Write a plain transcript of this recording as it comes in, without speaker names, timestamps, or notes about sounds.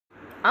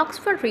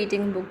Oxford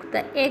Reading Book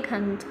The Egg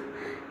Hunt.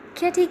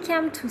 Katy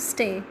came to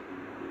stay.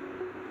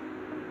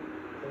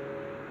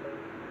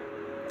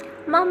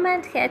 Mom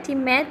and Katy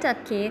made a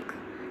cake.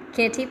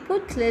 Katy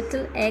put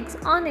little eggs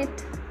on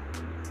it.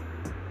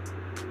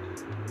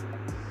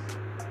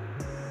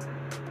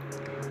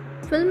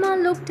 Wilma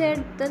looked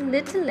at the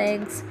little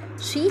eggs.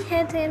 She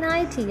had an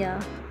idea.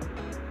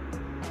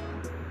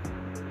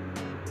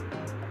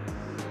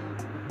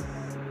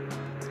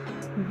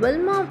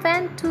 Wilma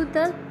went to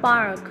the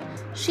park.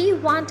 She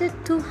wanted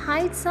to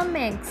hide some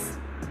eggs.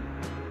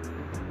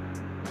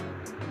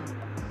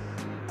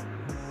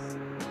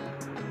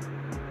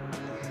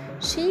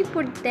 She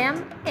put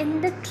them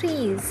in the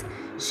trees.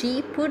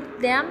 She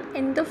put them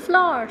in the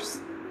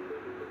flowers.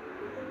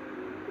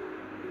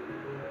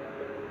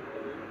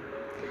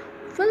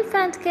 Wolf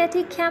and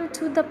Katy came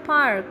to the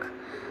park.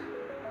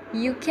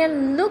 You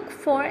can look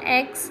for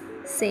eggs,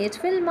 said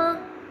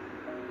Wilma.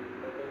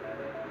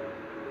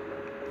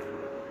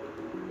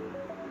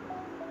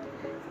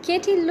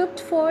 Katy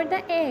looked for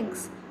the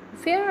eggs.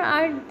 Where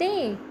are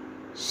they?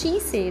 She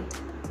said.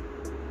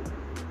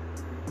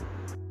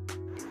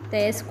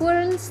 The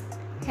squirrels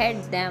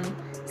had them.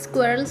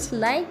 Squirrels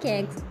like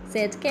eggs,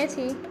 said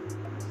Katy.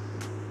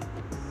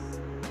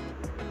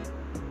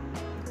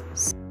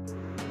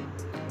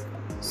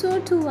 So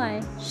do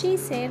I, she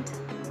said.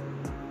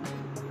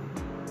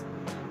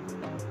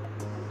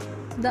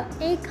 The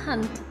egg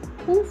hunt.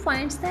 Who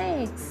finds the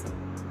eggs?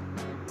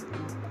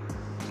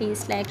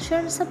 Please like,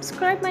 share,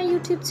 subscribe my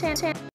YouTube channel.